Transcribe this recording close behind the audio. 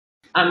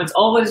It's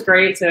always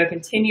great to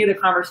continue the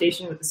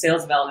conversation with the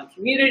sales development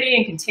community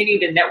and continue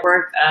to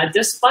network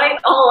despite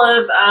all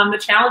of the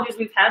challenges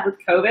we've had with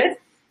COVID.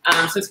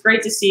 So it's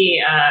great to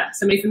see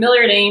so many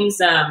familiar names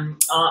on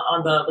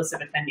the list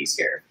of attendees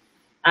here.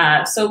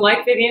 So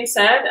like Vivian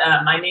said,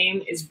 my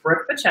name is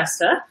Brooke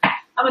Bachesta.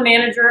 I'm a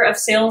manager of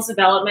sales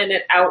development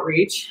at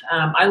Outreach.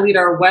 I lead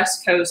our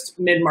West Coast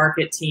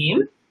mid-market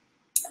team.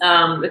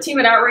 The team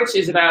at Outreach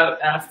is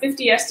about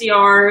 50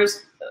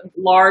 SDRs,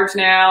 large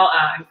now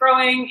and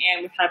growing,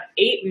 and we have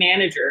 8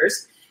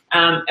 managers.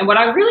 And what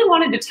I really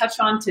wanted to touch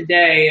on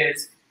today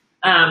is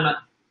a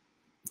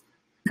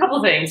couple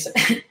of things.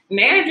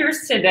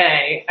 Managers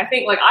today, I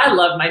think, like, I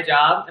love my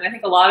job, and I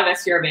think a lot of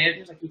SDR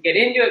managers, like, you get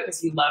into it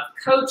because you love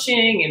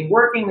coaching and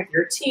working with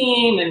your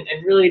team and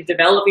really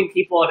developing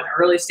people at an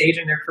early stage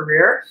in their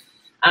career.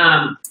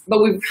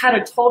 But we've had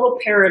a total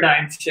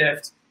paradigm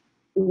shift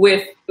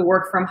with the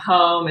work from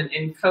home and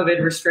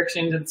COVID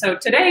restrictions. And so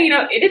today,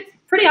 it is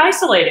pretty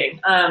isolating.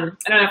 I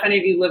don't know if any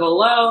of you live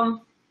alone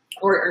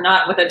or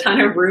not with a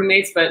ton of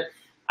roommates, but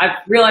I've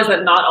realized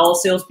that not all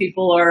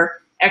salespeople are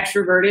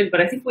extroverted,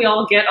 but I think we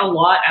all get a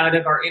lot out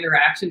of our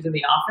interactions in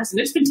the office, and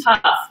it's been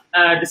tough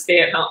to stay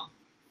at home.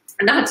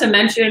 And not to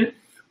mention,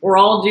 we're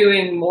all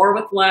doing more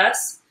with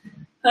less.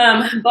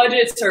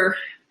 Budgets are,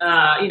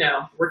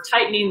 we're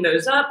tightening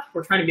those up.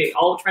 We're trying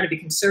to be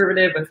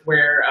conservative with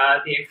where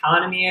the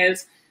economy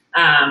is.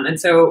 And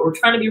so we're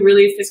trying to be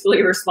really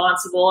fiscally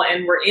responsible,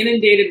 and we're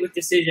inundated with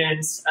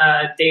decisions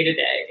day to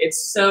day.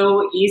 It's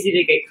so easy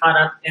to get caught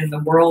up in the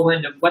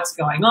whirlwind of what's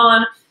going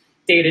on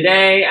day to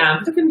day.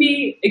 It can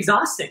be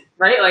exhausting,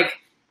 right? Like,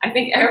 I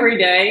think every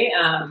day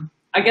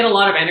I get a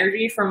lot of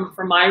energy from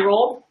my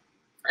role,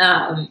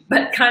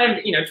 but kind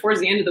of,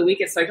 towards the end of the week,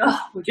 it's like, oh,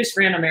 we just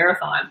ran a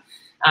marathon,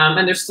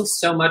 and there's still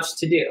so much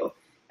to do.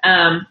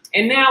 And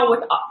now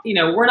with,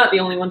 we're not the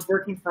only ones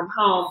working from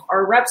home,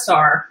 our reps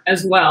are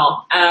as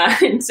well.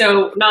 And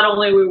so not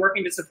only are we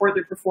working to support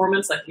their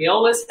performance like we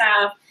always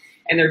have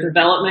and their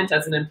development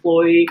as an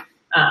employee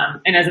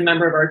and as a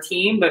member of our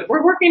team, but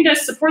we're working to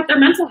support their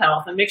mental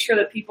health and make sure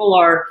that people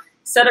are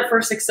set up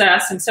for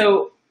success. And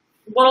so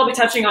what I'll be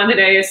touching on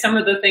today is some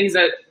of the things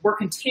that we're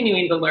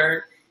continuing to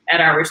learn at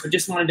Outreach, but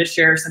just wanted to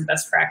share some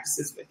best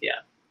practices with you.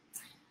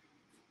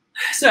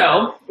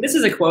 So this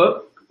is a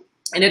quote.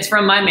 And it's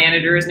from my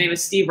manager. His name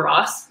is Steve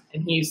Ross,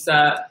 and he's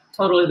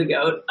totally the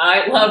GOAT.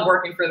 I love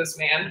working for this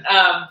man.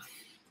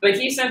 But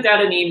he sent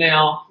out an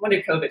email. When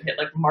did COVID hit?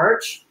 Like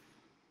March?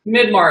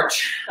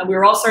 Mid-March. And we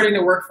were all starting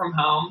to work from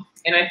home.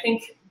 And I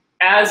think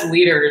as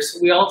leaders,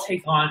 we all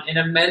take on an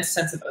immense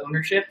sense of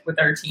ownership with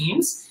our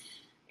teams.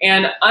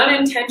 And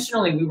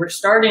unintentionally, we were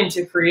starting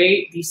to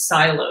create these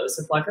silos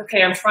of like,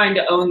 okay, I'm trying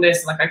to own this.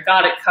 And like, I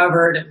got it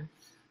covered. And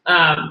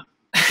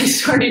I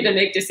started to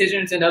make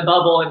decisions in a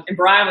bubble, and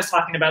Brian was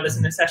talking about this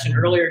in a session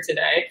earlier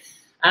today.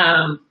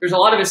 There's a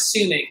lot of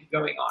assuming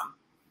going on.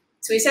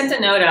 So he sent a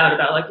note out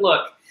about like,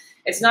 look,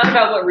 it's not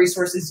about what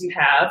resources you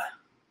have.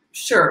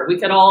 Sure, we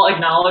could all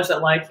acknowledge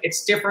that like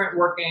it's different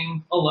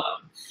working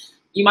alone.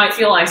 You might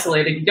feel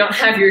isolated. You don't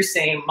have your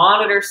same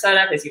monitor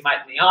setup as you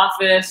might in the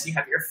office. You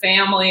have your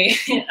family.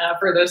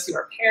 For those who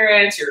are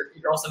parents,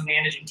 you're also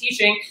managing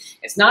teaching.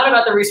 It's not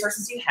about the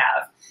resources you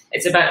have.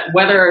 It's about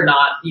whether or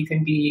not you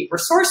can be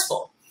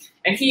resourceful.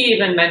 And he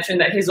even mentioned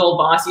that his old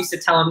boss used to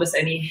tell him this,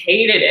 and he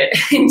hated it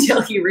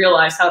until he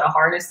realized how to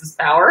harness this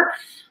power.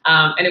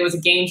 And it was a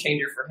game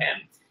changer for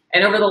him.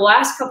 And over the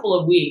last couple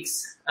of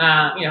weeks,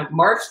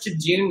 March to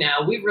June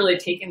now, we've really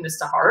taken this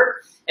to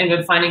heart and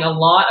been finding a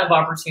lot of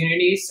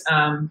opportunities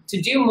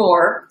to do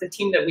more with the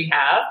team that we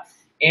have,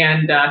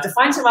 and to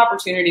find some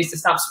opportunities to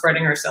stop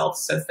spreading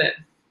ourselves so thin.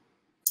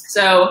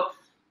 So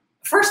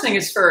first thing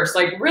is first,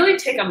 like really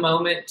take a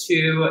moment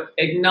to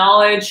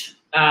acknowledge,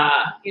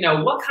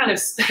 what kind of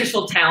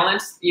special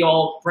talents you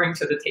all bring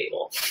to the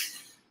table.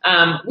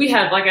 We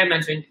have, like I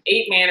mentioned,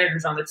 8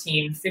 managers on the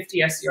team, 50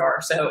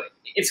 SDR, so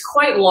it's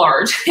quite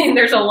large and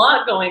there's a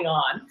lot going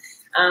on.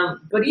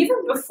 But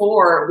even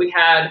before we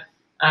had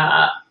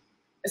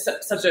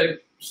such a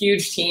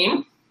huge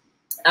team,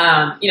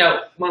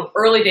 when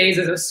early days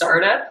as a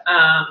startup,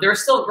 there were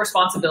still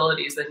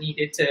responsibilities that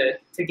needed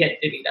to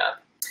get divvied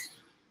up.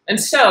 And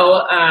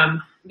so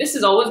this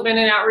has always been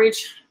an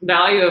Outreach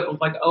value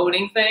of like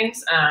owning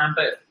things,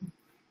 but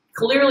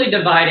clearly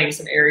dividing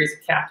some areas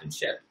of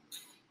captainship.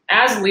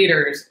 As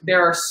leaders,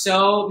 there are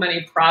so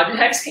many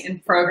projects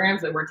and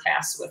programs that we're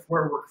tasked with.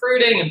 We're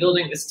recruiting and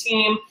building this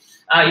team.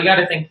 You got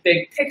to think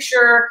big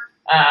picture.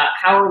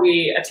 How are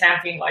we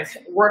attacking like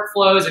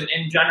workflows and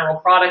general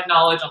product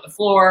knowledge on the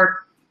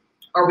floor?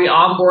 Are we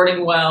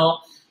onboarding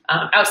well?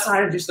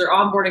 Outside of just their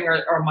onboarding,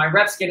 are my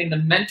reps getting the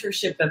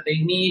mentorship that they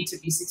need to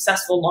be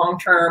successful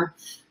long-term?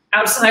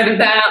 Outside of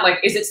that, like,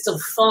 is it still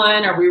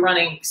fun? Are we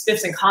running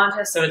spiffs and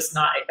contests? So it's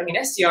not,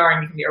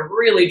 SDR can be a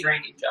really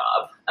draining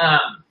job.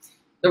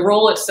 The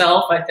role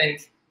itself, I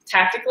think,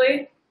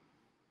 tactically,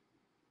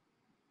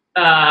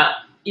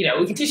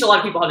 we can teach a lot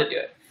of people how to do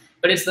it,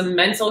 but it's the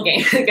mental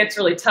game that gets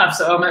really tough.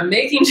 So I'm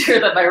making sure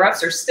that my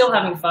reps are still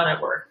having fun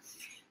at work.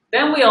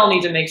 then we all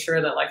need to make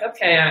sure that like,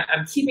 okay,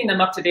 I'm keeping them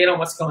up to date on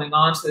what's going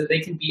on so that they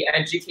can be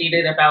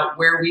educated about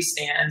where we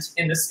stand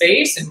in the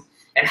space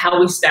and how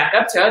we stack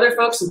up to other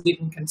folks so we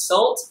can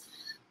consult.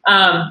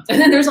 And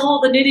then there's all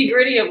the nitty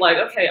gritty of like,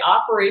 okay,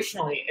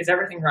 operationally, is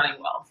everything running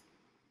well?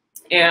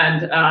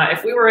 And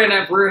if we were in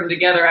a room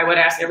together, I would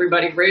ask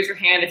everybody, raise your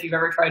hand if you've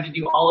ever tried to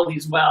do all of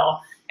these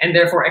well and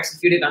therefore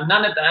executed on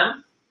none of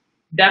them.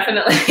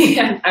 Definitely,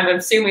 I'm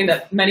assuming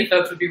that many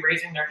folks would be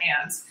raising their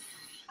hands.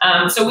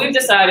 So we've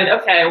decided,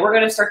 okay, we're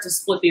going to start to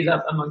split these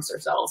up amongst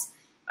ourselves.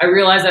 I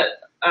realize that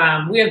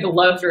we have the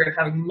luxury of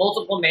having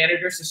multiple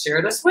managers to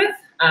share this with.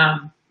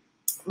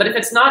 But if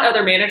it's not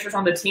other managers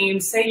on the team,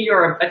 say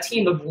you're a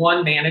team of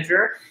one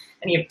manager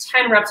and you have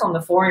 10 reps on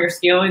the floor and you're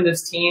scaling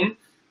this team,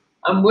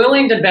 I'm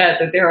willing to bet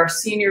that there are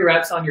senior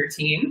reps on your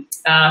team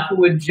who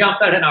would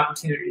jump at an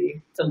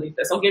opportunity to lead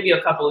this. I'll give you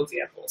a couple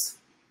examples.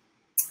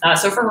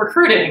 So for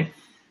recruiting,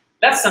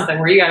 that's something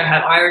where you got to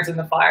have irons in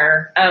the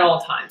fire at all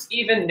times.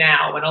 Even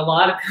now, when a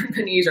lot of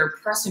companies are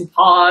pressing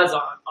pause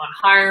on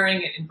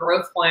hiring and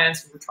growth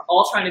plans, we're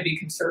all trying to be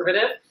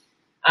conservative.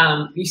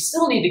 You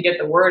still need to get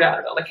the word out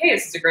about like, hey,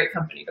 this is a great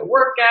company to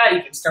work at.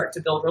 You can start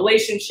to build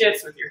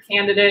relationships with your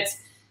candidates.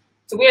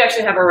 So we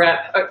actually have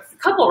a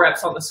couple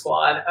reps on the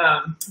squad.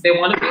 They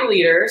want to be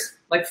leaders,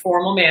 like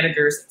formal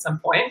managers at some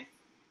point.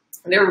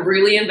 And they're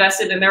really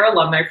invested in their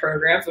alumni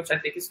programs, which I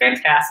think is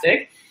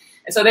fantastic.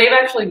 And so they've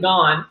actually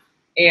gone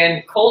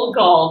and cold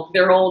called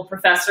their old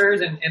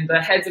professors and the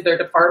heads of their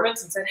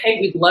departments and said, hey,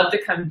 we'd love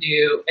to come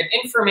do an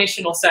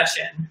informational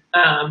session,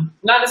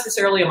 not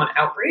necessarily on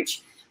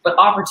outreach, but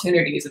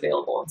opportunities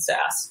available in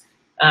SaaS.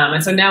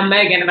 And so now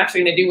Megan, I'm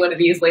actually going to do one of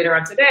these later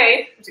on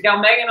today. So now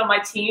Megan on my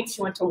team,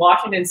 she went to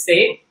Washington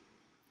State.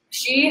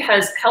 She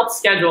has helped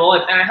schedule,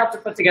 and I helped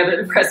her put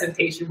together the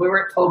presentation. We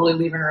weren't totally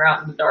leaving her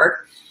out in the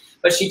dark,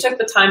 but she took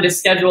the time to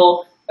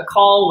schedule a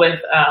call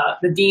with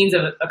the deans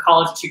of a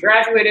college that she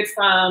graduated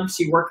from.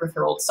 She worked with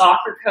her old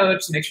soccer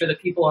coach to make sure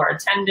that people are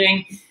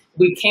attending.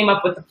 We came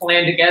up with a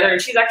plan together,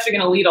 and she's actually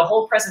going to lead a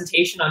whole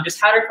presentation on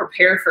just how to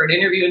prepare for an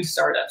interview in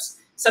startups,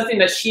 something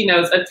that she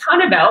knows a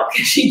ton about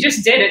because she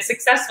just did it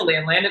successfully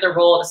and landed a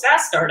role at a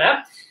SaaS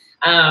startup.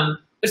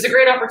 There's a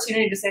great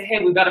opportunity to say,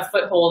 hey, we've got a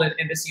foothold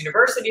in this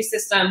university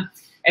system,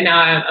 and now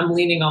I'm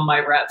leaning on my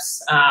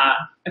reps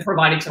and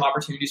providing some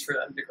opportunities for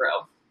them to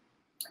grow.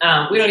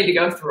 We don't need to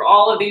go through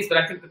all of these, but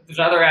I think that there's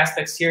other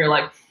aspects here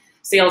like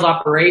sales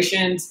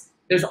operations.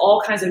 There's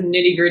all kinds of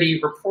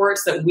nitty-gritty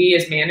reports that we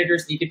as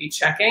managers need to be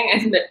checking,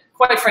 and that,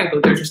 quite frankly,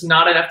 there's just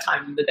not enough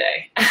time in the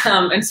day.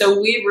 And so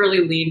we've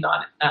really leaned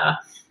on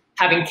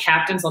having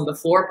captains on the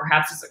floor,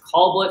 perhaps it's a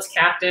call blitz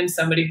captain,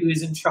 somebody who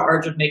is in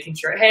charge of making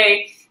sure,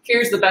 hey,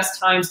 here's the best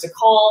times to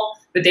call.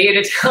 The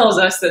data tells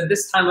us that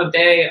this time of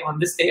day on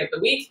this day of the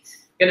week is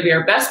going to be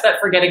our best bet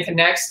for getting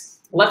connects.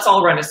 Let's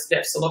all run a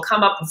stiff. So they'll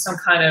come up with some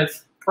kind of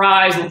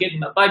prize, we'll give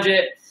them a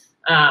budget.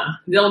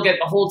 They'll get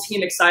the whole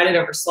team excited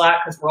over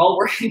Slack because we're all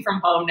working from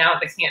home now.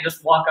 They can't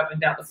just walk up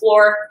and down the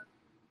floor.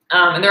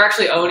 And they're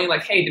actually owning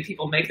like, hey, did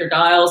people make their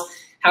dials?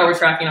 How are we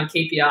tracking on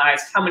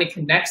KPIs? How many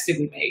connects did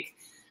we make?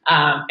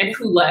 And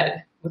who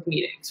led with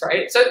meetings,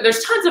 right? So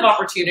there's tons of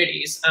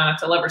opportunities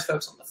to leverage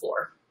folks on the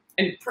floor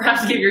and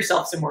perhaps give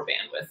yourself some more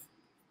bandwidth.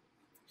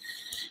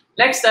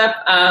 Next up,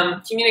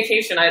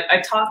 communication.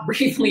 I talked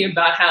briefly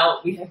about how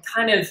we had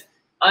kind of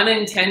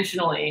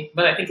unintentionally,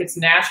 but I think it's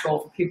natural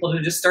for people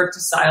to just start to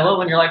silo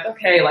when you're like,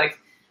 okay, like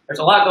there's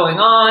a lot going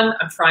on.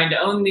 I'm trying to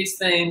own these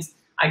things.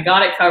 I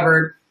got it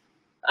covered.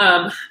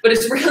 But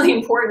it's really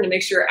important to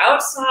make sure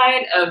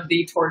outside of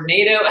the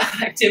tornado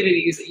of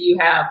activities that you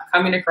have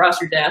coming across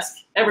your desk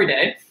every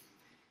day,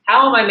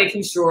 how am I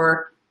making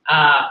sure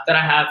that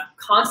I have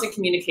constant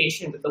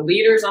communication with the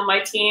leaders on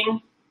my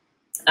team,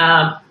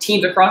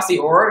 teams across the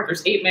org?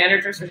 There's 8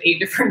 managers, there's 8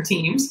 different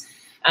teams,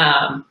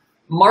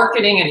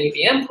 marketing and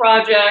ABM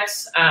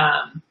projects,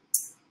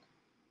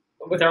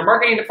 with our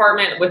marketing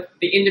department, with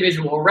the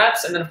individual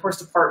reps, and then of course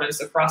departments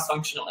across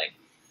functionally.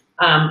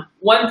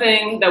 One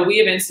thing that we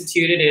have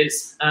instituted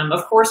is,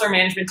 of course, our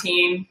management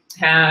team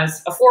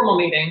has a formal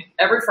meeting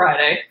every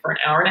Friday for an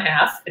hour and a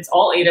half. It's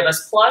all 8 of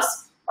us,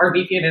 plus our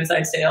VP of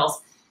Inside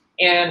Sales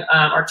and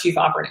our Chief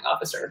Operating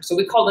Officer. So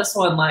we call this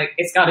one like,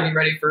 it's got to be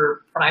ready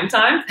for prime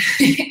time.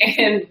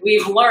 And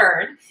we've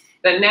learned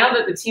that now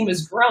that the team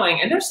is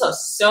growing, and there's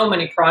so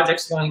many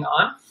projects going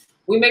on,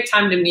 we make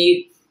time to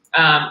meet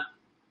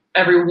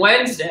every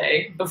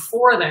Wednesday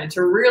before then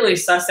to really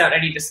suss out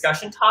any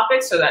discussion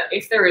topics so that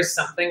if there is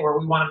something where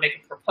we want to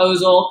make a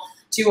proposal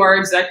to our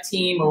exec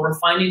team or we're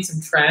finding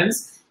some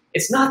trends,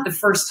 it's not the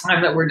first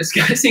time that we're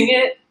discussing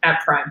it at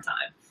prime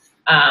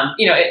time.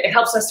 It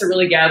helps us to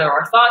really gather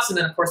our thoughts and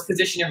then of course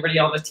position everybody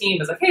on the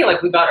team as like, hey,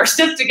 like we got our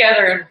stuff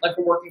together and like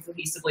we're working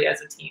cohesively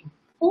as a team.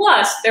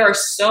 Plus, there are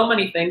so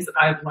many things that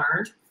I've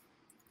learned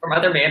from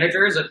other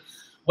managers of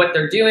what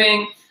they're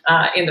doing,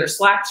 in their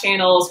Slack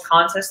channels,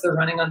 contests they're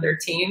running on their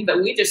team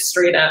that we just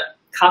straight up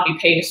copy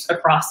paste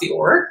across the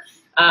org.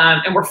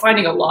 And we're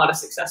finding a lot of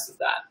success with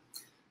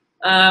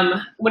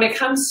that. When it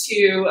comes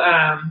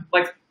to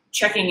like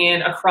checking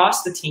in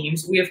across the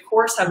teams. We, of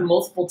course, have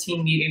multiple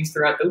team meetings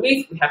throughout the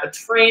week. We have a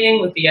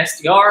training with the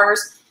SDRs.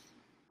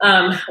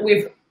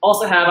 We've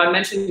also have, I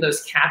mentioned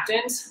those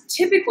captains.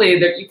 Typically,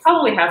 you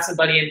probably have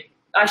somebody, and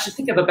I should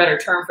think of a better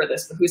term for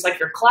this, but who's like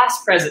your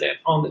class president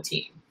on the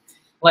team.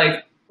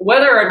 Like,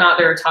 whether or not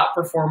they're a top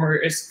performer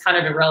is kind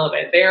of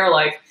irrelevant. They are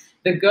like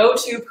the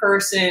go-to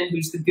person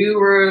who's the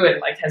guru and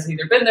like has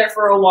either been there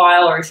for a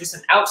while or is just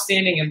an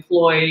outstanding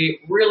employee,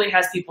 really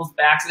has people's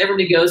backs, and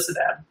everybody goes to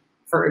them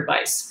for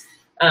advice.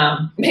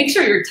 Make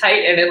sure you're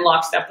tight and in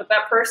lockstep with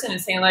that person and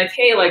saying like,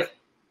 hey, like,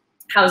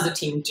 how's the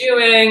team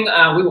doing?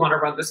 We want to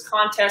run this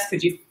contest.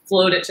 Could you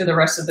float it to the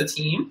rest of the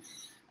team?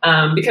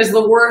 Because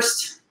the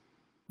worst,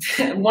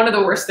 one of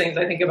the worst things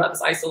I think about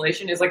this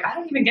isolation is like, I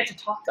don't even get to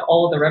talk to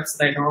all of the reps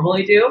that I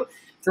normally do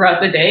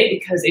throughout the day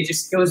because it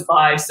just goes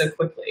by so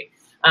quickly.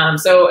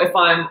 So if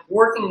I'm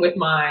working with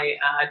my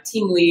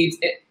team leads,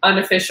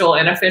 unofficial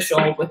and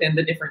official within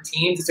the different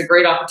teams, it's a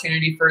great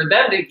opportunity for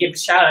them to give a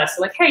shout out.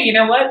 So like, hey, you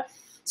know what?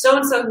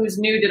 So-and-so who's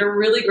new did a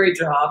really great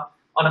job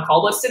on a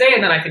call list today,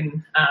 and then I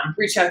can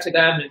reach out to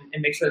them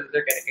and make sure that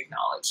they're getting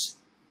acknowledged.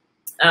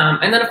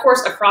 And then, of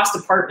course, across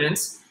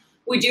departments,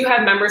 we do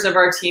have members of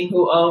our team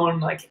who own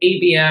like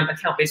ABM,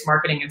 account-based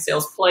marketing and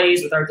sales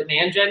plays with our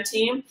demand gen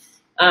team.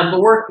 But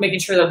we're making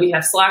sure that we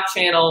have Slack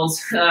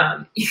channels,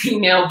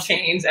 email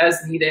chains as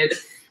needed,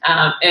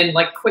 and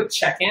like quick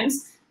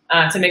check-ins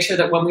to make sure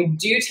that when we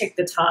do take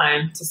the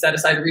time to set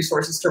aside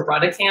resources to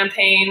run a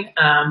campaign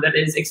that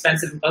is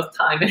expensive in both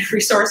time and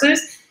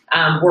resources,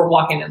 we're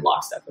walking in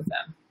lockstep with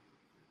them.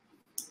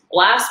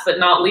 Last but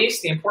not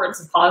least, the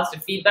importance of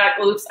positive feedback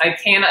loops. I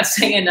cannot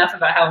say enough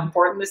about how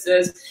important this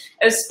is,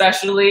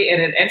 especially in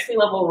an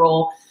entry-level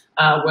role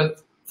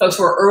with folks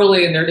who are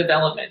early in their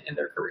development in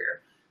their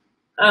career.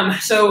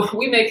 So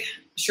we make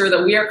sure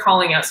that we are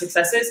calling out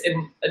successes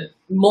in a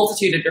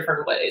multitude of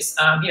different ways.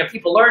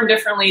 People learn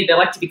differently. They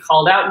like to be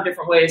called out in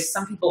different ways.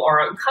 Some people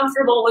are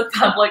uncomfortable with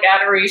public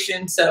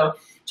adoration. So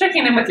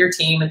checking in with your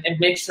team and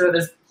make sure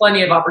there's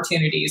plenty of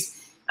opportunities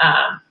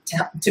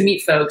to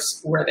meet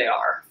folks where they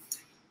are.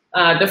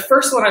 The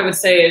first one I would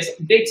say is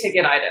big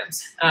ticket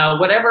items.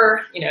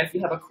 Whatever, if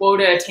you have a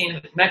quota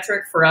attainment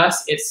metric, for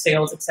us, it's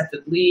sales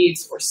accepted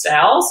leads or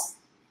sales.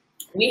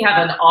 We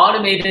have an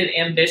automated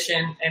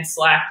Ambition and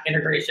Slack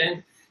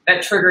integration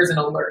that triggers an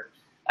alert.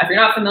 If you're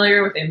not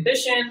familiar with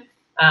Ambition,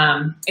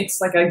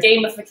 it's like a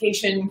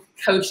gamification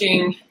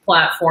coaching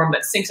platform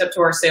that syncs up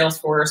to our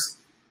Salesforce.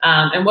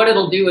 And what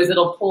it'll do is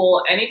it'll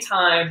pull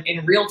anytime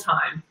in real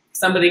time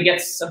somebody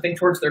gets something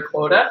towards their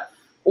quota,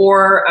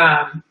 or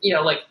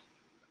like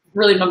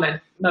really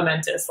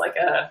momentous, like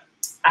a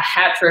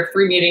hat trick,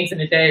 3 meetings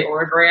in a day,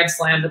 or a grand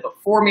slam to book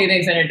 4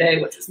 meetings in a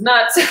day, which is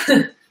nuts,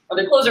 or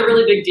they close a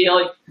really big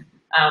deal.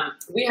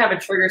 We have a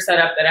trigger set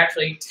up that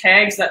actually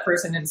tags that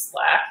person in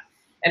Slack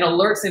and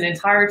alerts an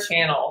entire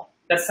channel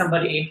that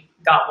somebody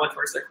got one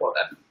towards their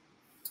quota.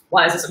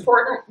 Why is this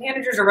important?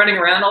 Managers are running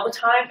around all the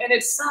time, and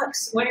it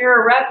sucks when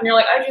you're a rep and you're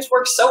like, I just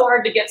worked so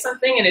hard to get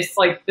something, and it's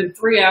like been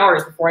 3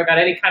 hours before I got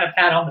any kind of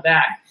pat on the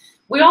back.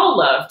 We all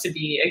love to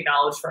be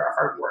acknowledged for our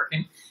hard work,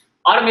 and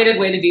automated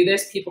way to do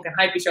this, people can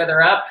hype each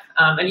other up,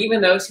 and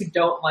even those who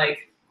don't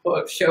like,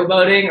 quote,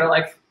 showboating or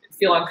like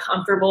feel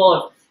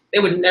uncomfortable, they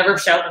would never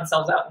shout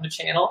themselves out in the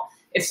channel.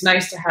 It's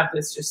nice to have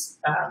this just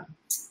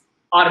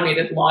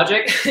automated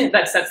logic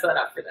that sets that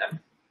up for them.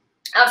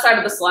 Outside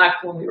of the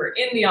Slack, when we were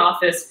in the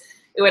office,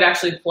 it would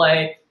actually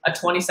play a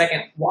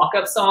 20-second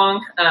walk-up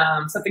song,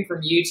 something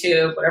from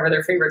YouTube, whatever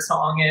their favorite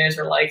song is,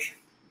 or like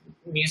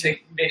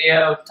music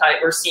video type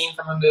or scene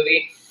from a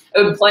movie.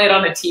 It would play it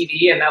on the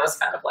TV, and that was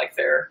kind of like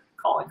their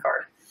calling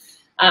card.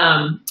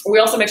 We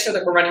also make sure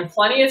that we're running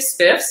plenty of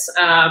spiffs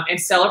and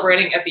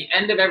celebrating at the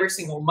end of every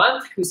single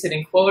month who's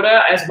hitting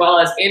quota, as well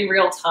as in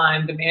real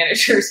time, the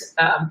managers.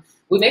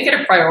 We make it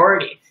a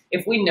priority.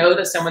 If we know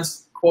that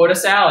someone's quota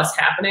sal is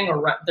happening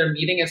or their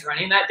meeting is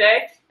running that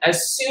day, as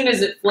soon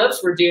as it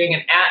flips, we're doing an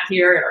 @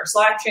 here in our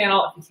Slack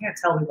channel. If you can't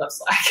tell, we love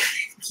Slack.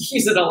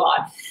 Use it a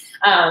lot.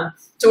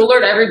 To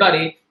alert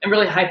everybody and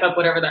really hype up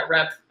whatever that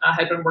rep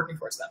had been working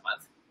towards that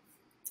month.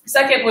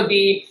 Second would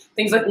be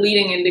things like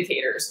leading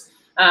indicators.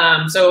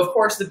 So of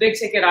course, the big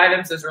ticket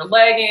items as we're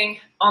lagging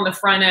on the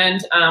front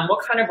end.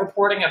 What kind of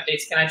reporting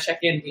updates can I check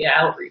in via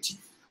outreach?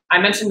 I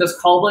mentioned those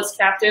call blitz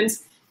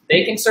captains.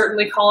 They can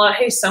certainly call out,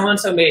 hey,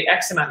 so-and-so made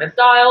X amount of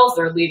dials,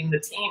 they're leading the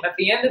team. At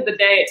the end of the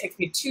day, it takes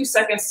me 2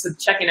 seconds to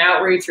check an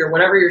outreach or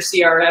whatever your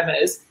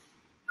CRM is,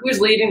 who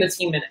is leading the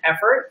team in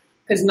effort,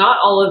 because not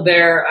all of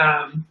their,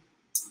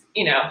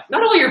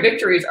 not all your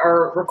victories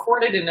are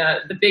recorded in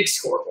the big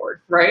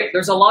scoreboard, right?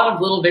 There's a lot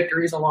of little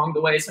victories along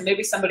the way. So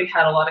maybe somebody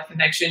had a lot of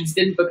connections,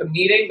 didn't book a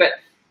meeting, but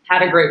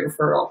had a great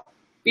referral.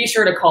 Be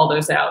sure to call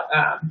those out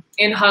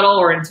in huddle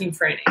or in team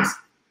trainings.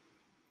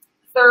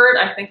 Third,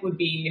 I think, would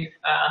be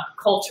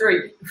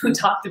culture. We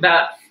talked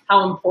about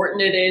how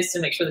important it is to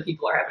make sure that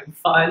people are having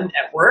fun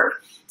at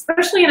work,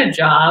 especially in a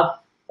job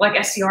like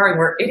SDR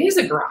where it is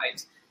a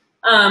grind.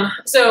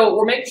 So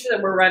we're making sure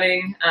that we're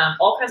running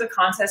all kinds of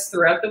contests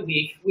throughout the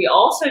week. We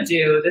also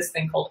do this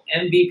thing called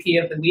MVP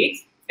of the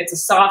week. It's a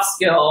soft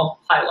skill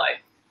highlight.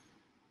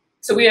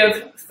 So we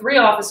have 3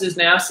 offices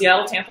now,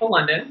 Seattle, Tampa,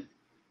 London.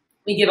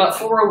 We give out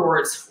 4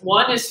 awards.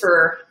 One is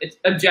for its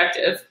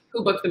objective,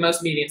 who booked the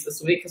most meetings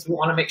this week, because we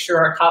want to make sure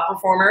our top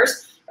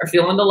performers are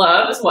feeling the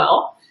love as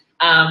well.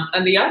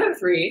 And the other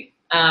 3,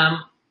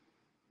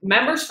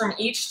 members from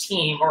each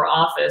team or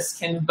office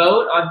can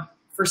vote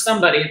for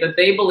somebody that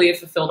they believe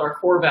fulfilled our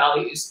core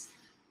values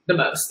the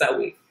most that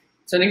week.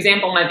 So an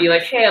example might be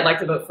like, hey, I'd like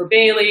to vote for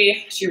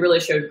Bailey. She really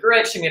showed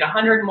grit. She made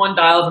 101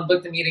 dials and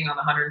booked the meeting on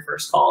the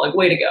 101st call. Like,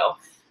 way to go.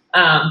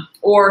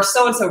 Or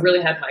so-and-so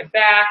really had my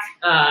back.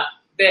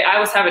 I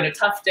was having a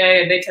tough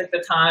day and they took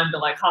the time to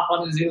like hop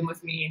on a Zoom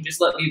with me and just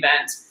let me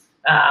vent,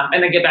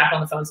 and then get back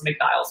on the phones and make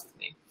dials with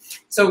me.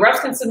 So reps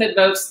can submit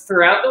votes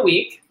throughout the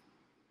week.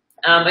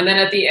 And then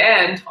at the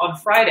end, on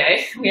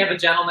Friday, we have a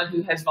gentleman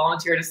who has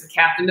volunteered as the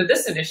captain of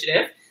this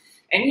initiative.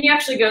 And he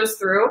actually goes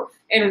through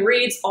and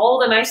reads all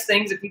the nice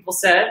things that people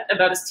said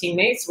about his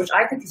teammates, which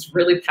I think is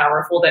really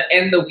powerful to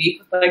end the week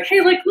with like,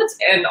 hey, like, let's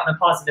end on a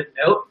positive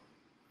note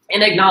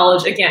and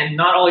acknowledge, again,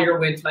 not all your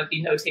wins might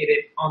be notated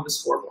on the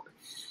scoreboard.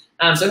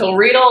 So he'll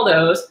read all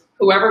those.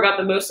 Whoever got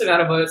the most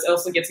amount of votes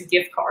also gets a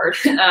gift card,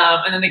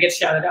 and then they get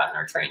shouted out in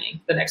our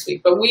training the next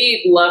week. But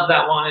we love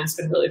that one, and it's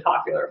been really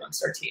popular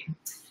amongst our team.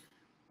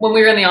 When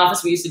we were in the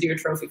office, we used to do a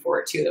trophy for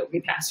it too that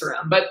we passed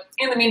around. But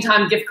in the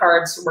meantime, gift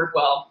cards work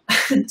well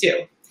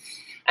too.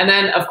 And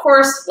then, of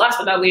course, last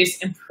but not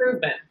least,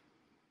 improvement.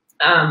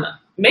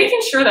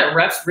 Making sure that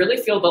reps really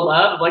feel the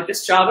love. Like,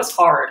 this job is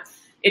hard.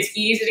 It's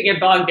easy to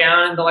get bogged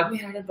down and go like,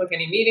 man, I didn't book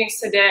any meetings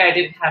today. I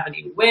didn't have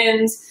any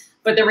wins.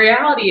 But the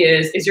reality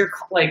is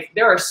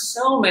there are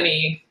so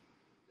many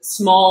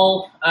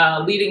small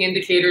leading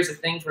indicators of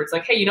things where it's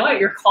like, hey, you know what?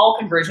 Your call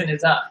conversion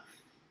is up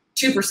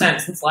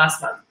 2% since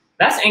last month.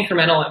 That's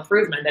incremental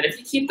improvement. That if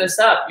you keep this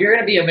up, you're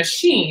going to be a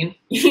machine,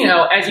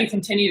 as you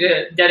continue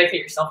to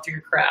dedicate yourself to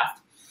your craft.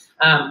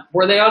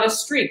 Were they on a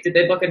streak? Did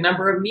they book a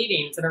number of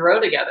meetings in a row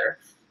together?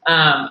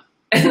 And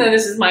then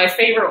this is my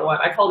favorite one.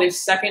 I call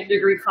these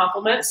 2nd-degree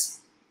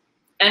compliments.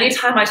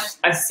 Anytime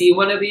I see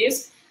one of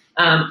these,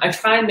 I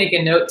try and make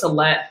a note to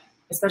let,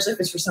 especially if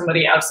it's for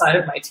somebody outside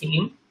of my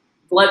team,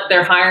 let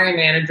their hiring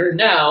manager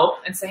know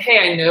and say,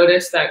 hey, I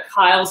noticed that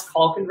Kyle's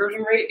call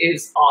conversion rate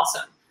is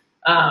awesome.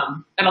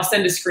 And I'll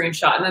send a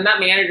screenshot. And then that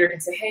manager can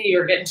say, hey,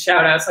 you're getting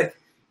shout outs. Like,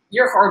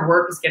 your hard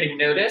work is getting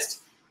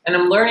noticed. And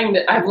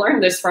I've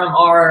learned this from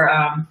our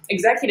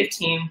executive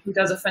team, who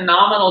does a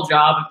phenomenal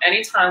job of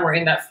anytime we're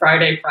in that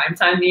Friday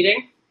primetime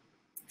meeting,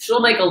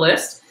 she'll make a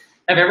list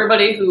of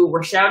everybody who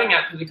we're shouting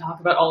out, because we talk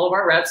about all of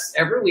our reps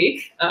every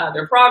week,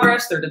 their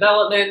progress, their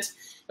development,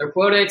 their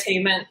quota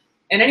attainment.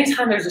 And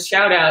anytime there's a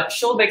shout out,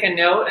 she'll make a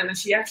note, and then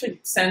she actually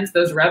sends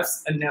those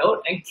reps a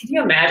note. And can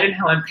you imagine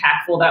how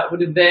impactful that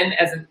would have been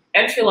as an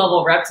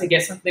entry-level rep to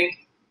get something,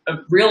 a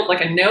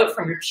note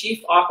from your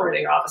chief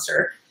operating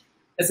officer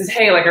that says,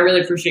 hey, like, I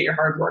really appreciate your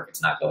hard work.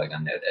 It's not going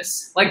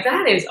unnoticed. Like,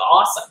 that is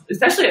awesome,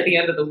 especially at the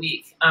end of the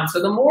week.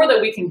 So the more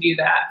that we can do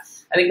that,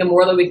 I think the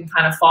more that we can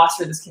kind of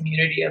foster this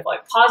community of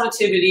like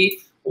positivity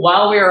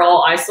while we are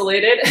all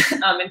isolated,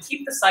 and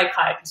keep the psych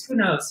high, because who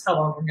knows how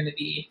long we're going to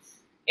be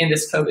in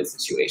this COVID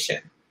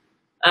situation.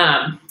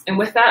 And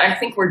with that, I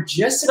think we're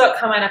just about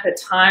coming up at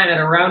time at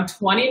around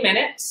 20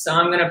 minutes. So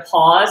I'm going to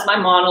pause my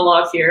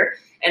monologue here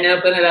and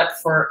open it up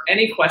for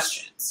any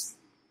questions.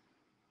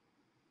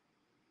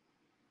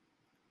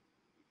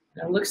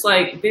 It looks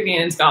like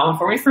Vivian's got one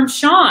for me from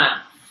Sean.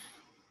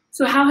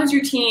 So how has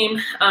your team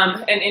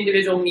and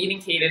individual meeting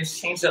cadence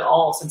changed at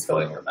all since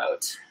going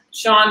remote?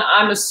 Sean,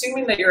 I'm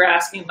assuming that you're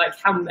asking, like,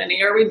 how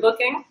many are we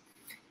booking?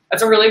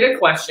 That's a really good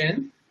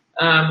question.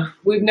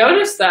 We've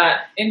noticed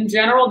that in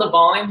general, the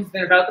volume has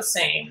been about the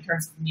same in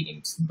terms of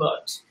meetings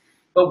booked,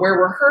 but where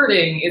we're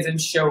hurting is in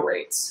show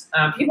rates.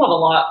 People have a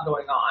lot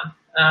going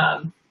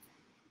on.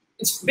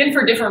 It's been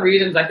for different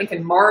reasons. I think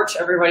in March,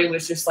 everybody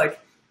was just like,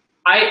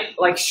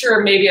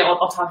 sure, maybe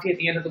I'll talk to you at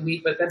the end of the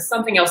week, but then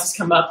something else has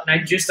come up and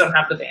I just don't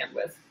have the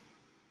bandwidth.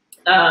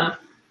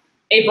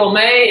 April,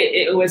 May,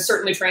 it was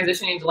certainly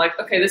transitioning to like,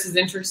 okay, this is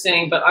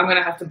interesting, but I'm going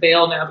to have to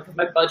bail now because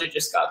my budget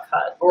just got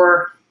cut.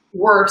 Or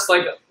worse,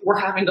 like, we're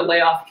having to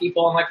lay off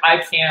people and like, I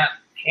can't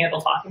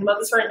handle talking about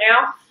this right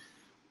now.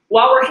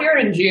 While we're here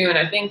in June,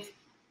 I think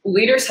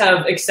leaders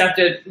have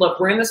accepted, look,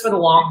 we're in this for the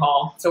long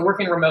haul. So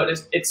working remote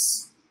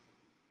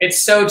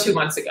it's so 2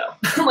 months ago.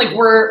 Like,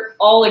 we're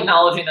all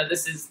acknowledging that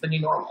this is the new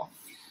normal.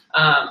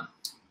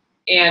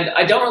 And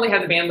I don't really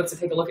have the bandwidth to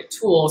take a look at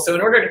tools. So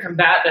in order to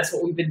combat this,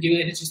 what we've been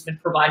doing is just been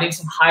providing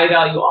some high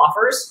value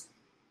offers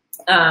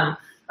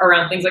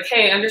around things like,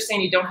 hey, I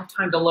understand you don't have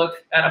time to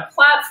look at a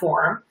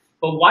platform,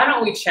 but why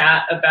don't we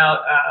chat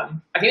about,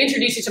 I can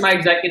introduce you to my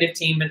executive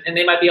team and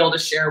they might be able to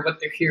share what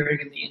they're hearing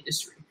in the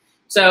industry.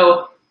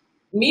 So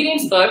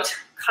meetings booked,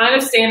 kind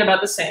of staying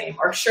about the same.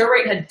 Our show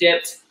rate had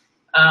dipped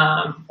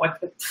like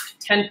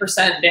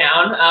 10%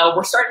 down.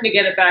 We're starting to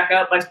get it back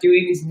up by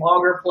doing these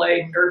longer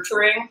play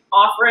nurturing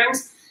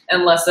offerings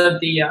and less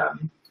of the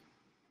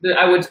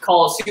I would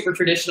call it super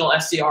traditional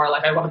SDR,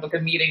 like I want to book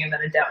a meeting and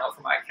then a demo for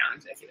my account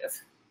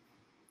executive.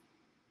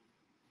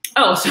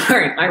 Oh,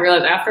 sorry. I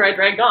realized after I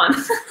dragged on,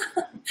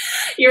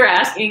 you're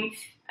asking.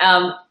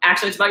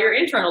 Actually, it's about your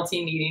internal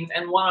team meetings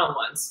and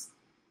one-on-ones.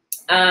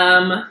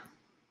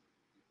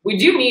 We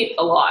do meet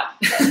a lot.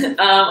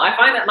 I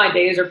find that my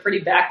days are pretty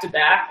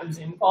back-to-back of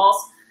Zoom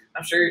calls.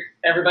 I'm sure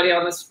everybody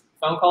on this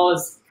phone call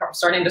is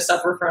starting to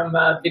suffer from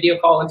video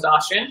call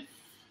exhaustion.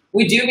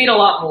 We do meet a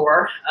lot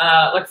more.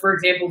 Like, for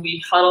example,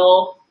 we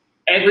huddle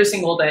every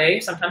single day,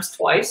 sometimes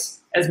twice,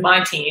 as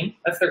my team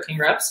of 13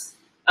 reps.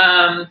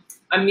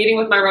 I'm meeting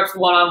with my reps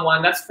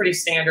one-on-one. That's pretty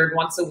standard,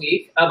 once a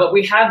week. But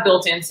we have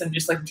built in some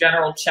just like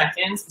general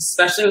check-ins,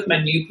 especially with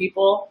my new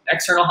people,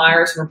 external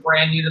hires who are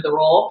brand new to the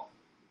role.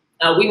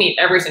 We meet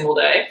every single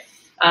day.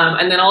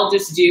 And then I'll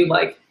just do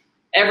like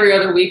every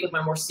other week with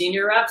my more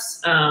senior reps,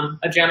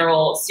 a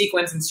general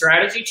sequence and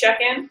strategy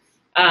check-in.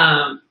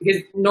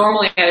 Because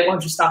normally I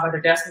won't just stop at their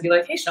desk and be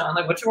like, hey, Sean,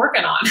 like, what you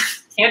working on?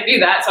 Can't do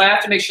that. So I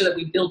have to make sure that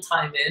we build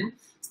time in.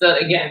 So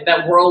that, again,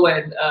 that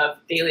whirlwind of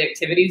daily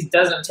activities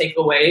doesn't take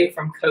away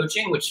from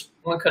coaching, which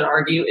one could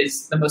argue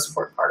is the most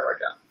important part of our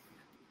job.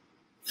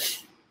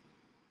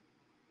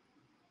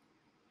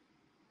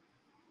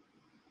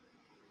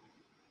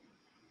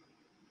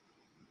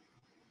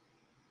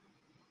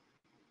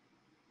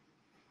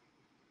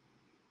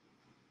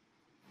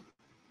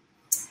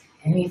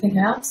 Anything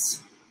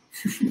else?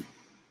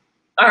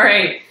 All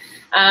right.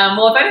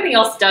 Well, if anything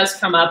else does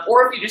come up,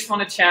 or if you just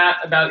want to chat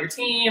about your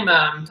team,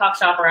 talk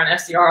shop around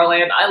SDR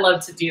land, I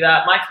love to do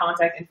that. My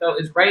contact info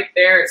is right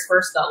there. It's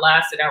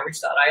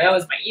first.last@outreach.io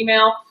is my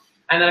email.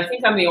 And then I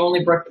think I'm the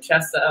only Brooke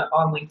Bachesta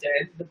on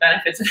LinkedIn, the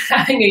benefits of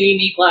having a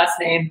unique last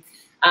name.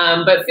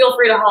 But feel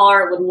free to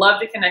holler. Would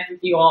love to connect with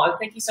you all. And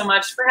thank you so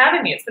much for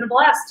having me. It's been a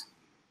blast.